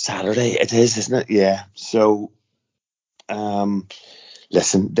Saturday. It is, isn't it? Yeah. So,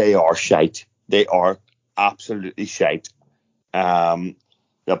 listen, they are shite. They are absolutely shite. They'll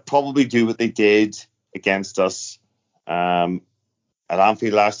probably do what they did against us at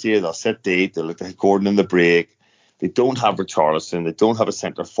Anfield last year. They'll sit deep. They'll look like Gordon in the break. They don't have Richarlison. They don't have a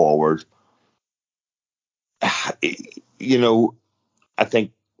centre forward. You know, I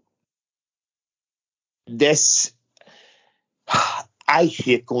think I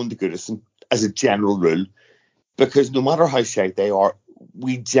hate going to Goodison as a general rule, because no matter how shite they are,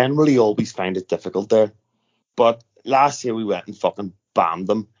 we generally always find it difficult there. But last year we went and fucking banned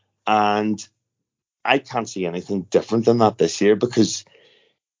them, and I can't see anything different than that this year, because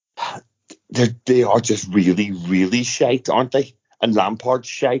they are just really, really shite, aren't they? And Lampard's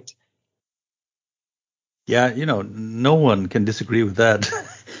shite. Yeah, no one can disagree with that.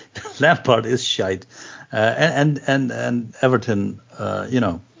 Lampard is shite, and Everton,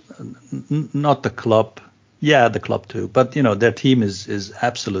 not the club. Yeah, the club too. But their team is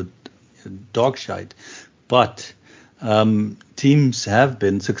absolute dog shite. But teams have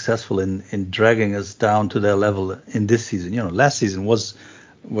been successful in dragging us down to their level in this season. Last season was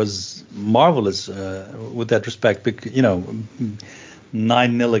marvelous with that respect.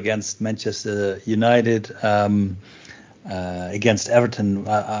 9-0 against Manchester United, against Everton.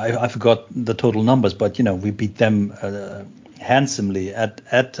 I forgot the total numbers, but we beat them handsomely at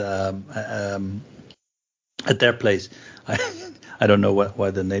their place. I don't know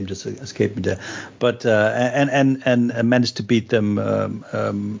why the name just escaped me there, but and managed to beat them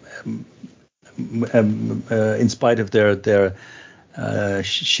in spite of their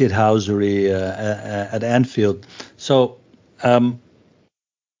shithousery at Anfield. So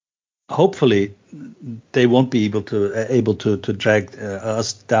hopefully they won't be able to drag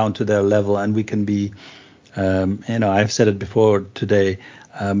us down to their level, and we can be, I've said it before today.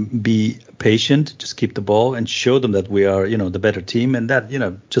 Be patient, just keep the ball and show them that we are, the better team, and that,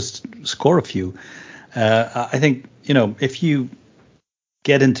 just score a few. I think, if you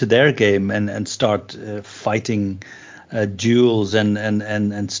get into their game and start fighting duels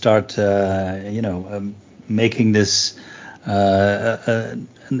and start, making this an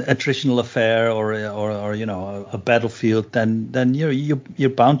attritional affair or a battlefield, then you're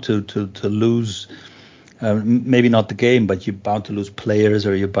bound to lose. Maybe not the game, but you're bound to lose players,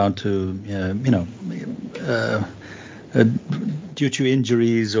 or you're bound to, due to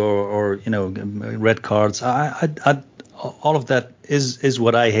injuries or red cards. All of that is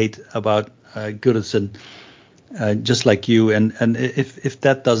what I hate about Goodison, just like you. And if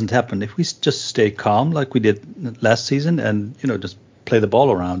that doesn't happen, if we just stay calm like we did last season, and just play the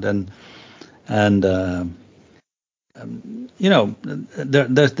ball around, and there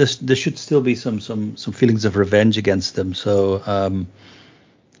should still be some feelings of revenge against them. So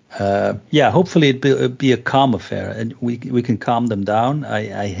hopefully it'll be a calm affair, and we can calm them down.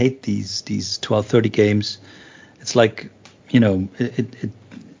 I hate these 12:30 games. It's like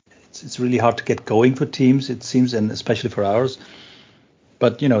it's really hard to get going for teams, it seems, and especially for ours.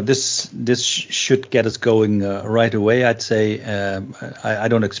 But this should get us going right away. I'd say I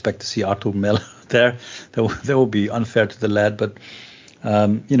don't expect to see Artur Melo there. That will be unfair to the lad. But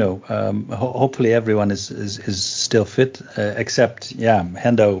hopefully everyone is still fit, except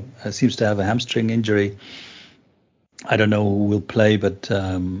Hendo seems to have a hamstring injury. I don't know who will play, but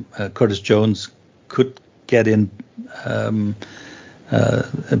Curtis Jones could get in.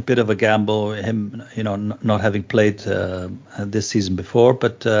 A bit of a gamble, him, not having played this season before,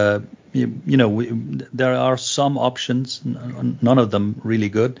 but there are some options, none of them really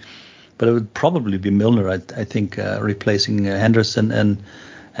good, but it would probably be Milner, I think, replacing Henderson, and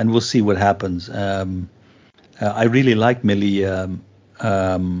we'll see what happens. I really like Millie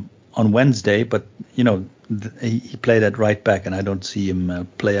on Wednesday, but he played at right back, and I don't see him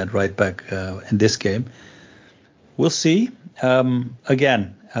play at right back in this game. We'll see.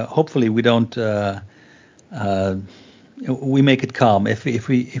 Again, hopefully we don't. We make it calm. If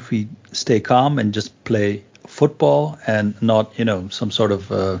we stay calm and just play football and not some sort of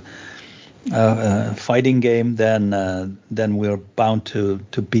fighting game, then we're bound to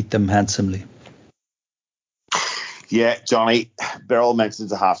beat them handsomely. Yeah, Johnny, Beryl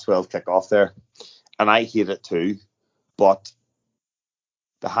mentions a 12:30 kickoff there, and I hate it too. But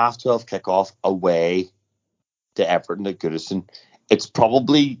the 12:30 kickoff away to Everton at Goodison, it's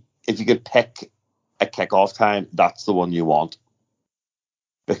probably, if you could pick a kickoff time, that's the one you want,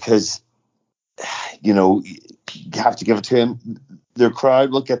 because you have to give it to him. Their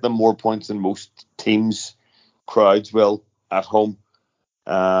crowd will get them more points than most teams' crowds will at home,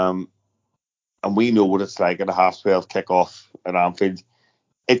 and we know what it's like at a 12:30 kickoff at Anfield.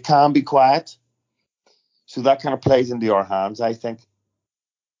 It can be quiet, so that kind of plays into our hands, I think.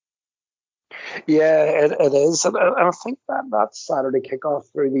 Yeah, it is. And I think that Saturday kickoff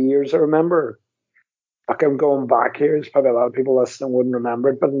through the years, I remember, like, I'm going back here, there's probably a lot of people listening wouldn't remember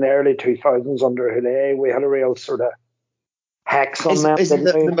it, but in the early 2000s under Houllier, we had a real sort of hex on them.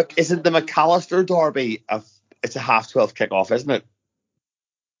 Isn't the McAllister derby, it's a 12:30 kickoff, isn't it?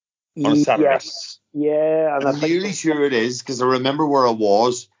 On a Saturday. Yes. Yeah. And I'm nearly sure it is, because I remember where I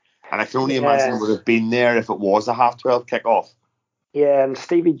was, and I can only imagine I would have been there if it was a 12:30 kickoff. Yeah, and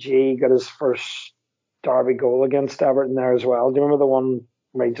Stevie G got his first derby goal against Everton there as well. Do you remember the one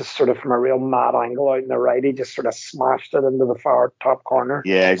where he just sort of, from a real mad angle out in the right, he just sort of smashed it into the far top corner?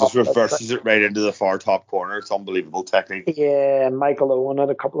 Yeah, he just reverses it right into the far top corner. It's unbelievable technique. Yeah, and Michael Owen had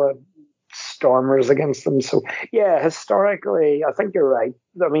a couple of stormers against them. So, yeah, historically, I think you're right.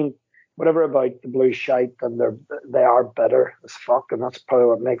 I mean, whatever about the blue shite, and they are bitter as fuck, and that's probably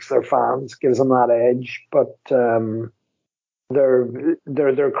what makes their fans, gives them that edge. But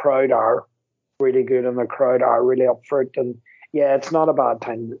their crowd are really good, and their crowd are really up for it. And yeah, it's not a bad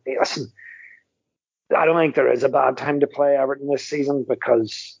time. Listen, I don't think there is a bad time to play Everton this season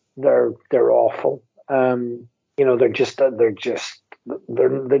because they're awful. You know, they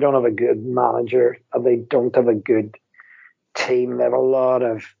don't have a good manager, and they don't have a good team. They have a lot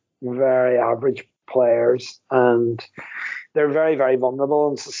of very average players, and they're very, very vulnerable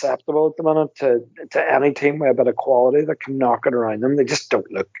and susceptible at the minute to any team with a bit of quality that can knock it around them. They just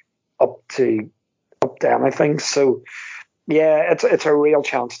don't look up to anything. So yeah, it's a real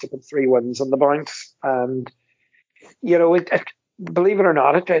chance to put 3 wins on the bounce. And you know, believe it or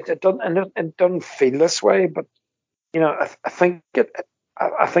not, it doesn't feel this way, but you know, I think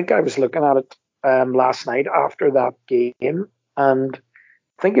I was looking at it last night after that game, and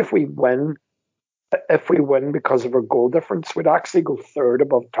I think if we win because of our goal difference, we'd actually go third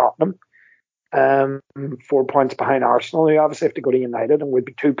above Tottenham, 4 points behind Arsenal. We obviously have to go to United, and we'd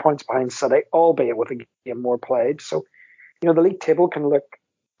be 2 points behind City, albeit with a game more played. So, you know, the league table can look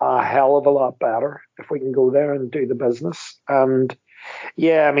a hell of a lot better if we can go there and do the business. And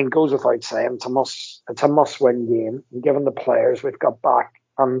yeah, I mean, goes without saying, it's a must-win game, given the players we've got back,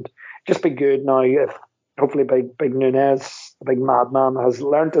 and just be good now if hopefully big Nunez, the big madman, has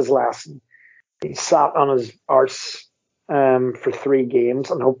learnt his lesson. He sat on his arse for 3 games,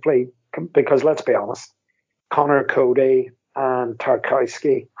 and hopefully, because let's be honest, Connor Cody and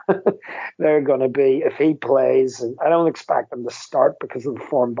Tarkowski, they're going to be, if he plays, and I don't expect him to start because of the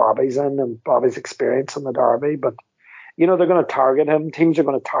form Bobby's in and Bobby's experience in the derby, but you know, they're going to target him. Teams are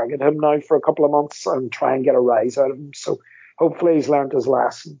going to target him now for a couple of months and try and get a rise out of him. So hopefully he's learned his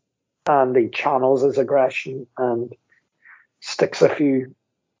lesson and he channels his aggression and sticks a few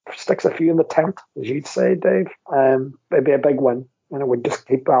in the tent, as you'd say, Dave. It'd be a big win, and it would just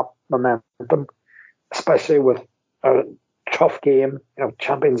keep that momentum, especially with a tough game, you know,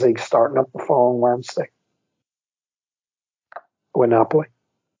 Champions League starting up the following Wednesday with Napoli.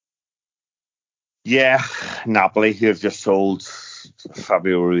 Yeah, Napoli, who have just sold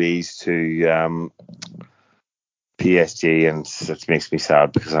Fabio Ruiz to PSG, and it makes me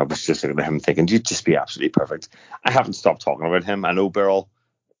sad because I was just looking at him thinking, you'd just be absolutely perfect. I haven't stopped talking about him. I know Beryl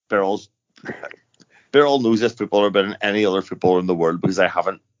knows this footballer better than any other footballer in the world because I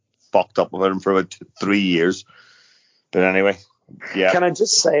haven't fucked up about him for about 3 years. But anyway, yeah. Can I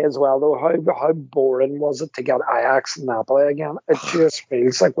just say as well, though, how boring was it to get Ajax and Napoli again? It just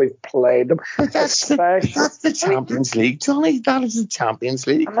feels like we've played them. That's the Champions League, Johnny. That is the Champions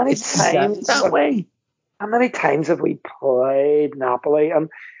League. How many times that way? How many times have we played Napoli? And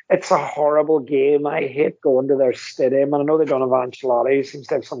it's a horrible game. I hate going to their stadium. And I know they don't have Ancelotti. He seems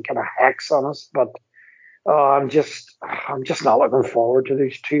to have some kind of hex on us. But I'm just not looking forward to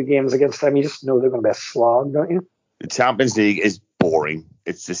these 2 games against them. You just know they're going to be a slog, don't you? The Champions League is boring.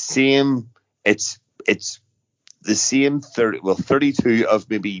 It's the same. It's the same 32 of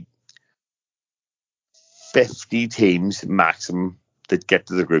maybe 50 teams maximum that get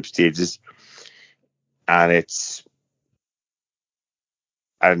to the group stages, and it's,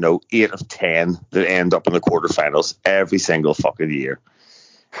 I don't know, 8 of 10 that end up in the quarterfinals every single fucking year.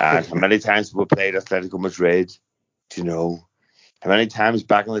 And how many times we played Atletico Madrid? Do you know? How many times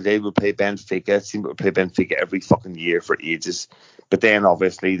back in the day we played Benfica? It seemed we played Benfica every fucking year for ages. But then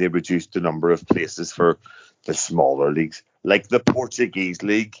obviously they reduced the number of places for the smaller leagues, like the Portuguese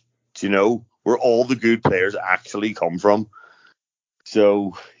league, do you know, where all the good players actually come from.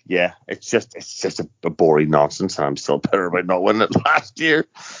 So yeah, it's just a boring nonsense, and I'm still bitter about not winning it last year.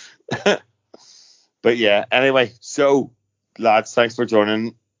 But yeah, anyway, so lads, thanks for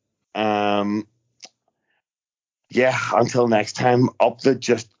joining. Yeah, until next time, up the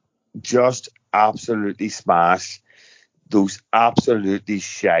just absolutely smash those absolutely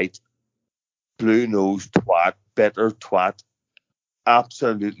shite, blue-nosed twat, bitter twat,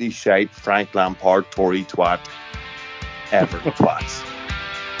 absolutely shite Frank Lampard, Tory twat, Everton twats.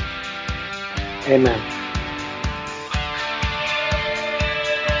 Amen.